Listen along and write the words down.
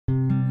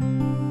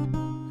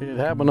It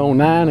happened on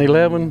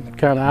 9/11,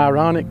 kind of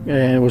ironic,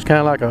 and it was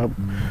kind of like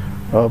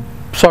a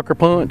sucker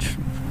punch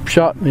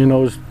shot. You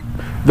know,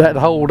 that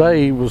whole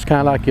day was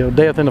kind of like a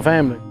death in the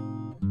family.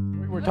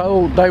 We were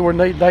told they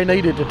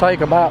needed to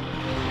take about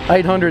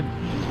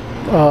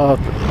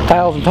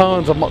 800,000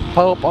 tons of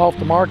pulp off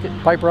the market,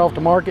 paper off the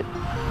market,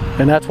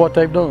 and that's what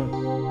they've done.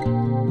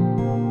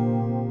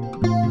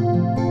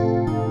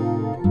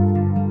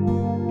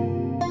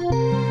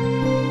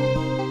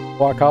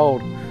 I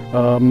called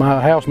my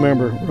house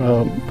member,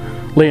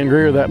 Lynn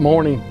Greer, that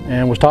morning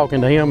and was talking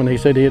to him, and he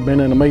said he had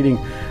been in a meeting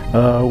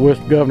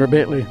with Governor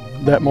Bentley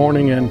that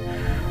morning, and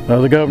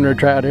the governor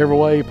tried every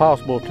way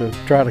possible to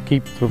try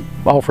to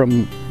offer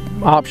them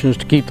options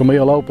to keep the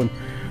mill open,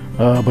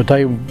 but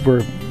they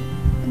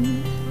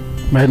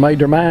had made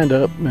their mind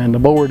up, and the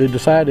board had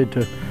decided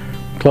to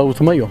close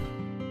the mill.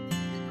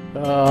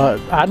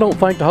 I don't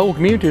think the whole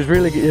community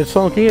is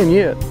sunk in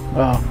yet.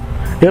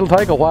 It'll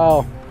take a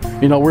while.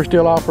 You know, we're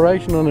still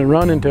operational and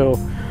running until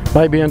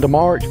maybe into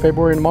March,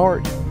 February and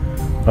March,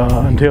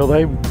 until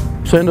they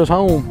send us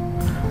home.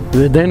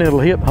 Then it'll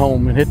hit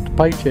home and hit the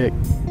paycheck.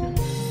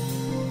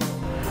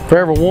 For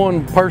every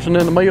one person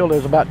in the mill,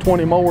 there's about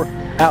 20 more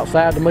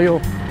outside the mill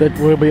that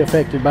will be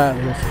affected by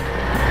this,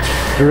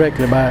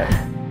 directly by it.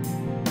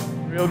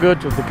 Real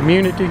good to the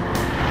community,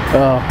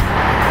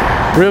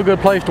 real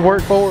good place to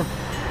work for.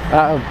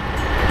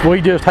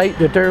 We just hate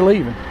that they're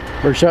leaving.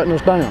 They're shutting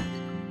us down.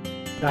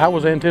 I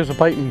was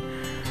anticipating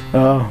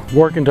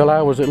working till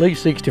I was at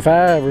least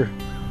 65 or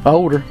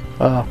older,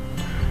 or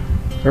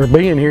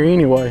being here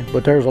anyway,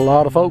 but there's a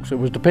lot of folks that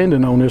was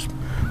depending on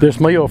this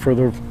mill for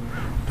their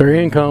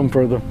income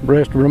for the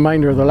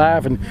remainder of their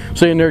life, and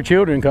seeing their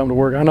children come to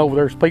work. I know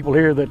there's people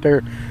here that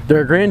their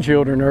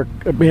grandchildren are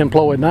being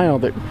employed now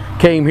that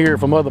came here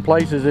from other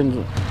places in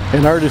the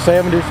early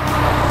 70s,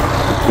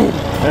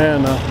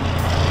 and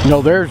you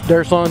know,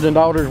 their sons and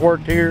daughters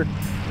worked here,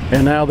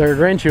 and now their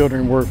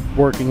grandchildren were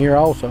working here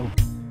also.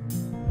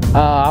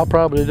 I'll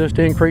probably just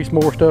increase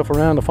more stuff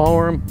around the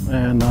farm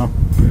and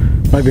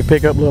maybe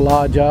pick up little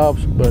odd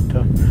jobs, but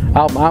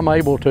I'm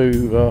able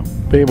to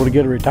be able to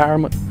get a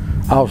retirement.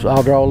 I'll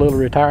draw a little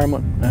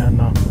retirement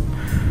and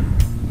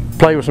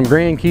play with some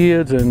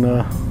grandkids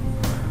and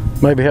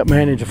maybe help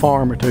manage a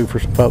farm or two for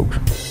some folks.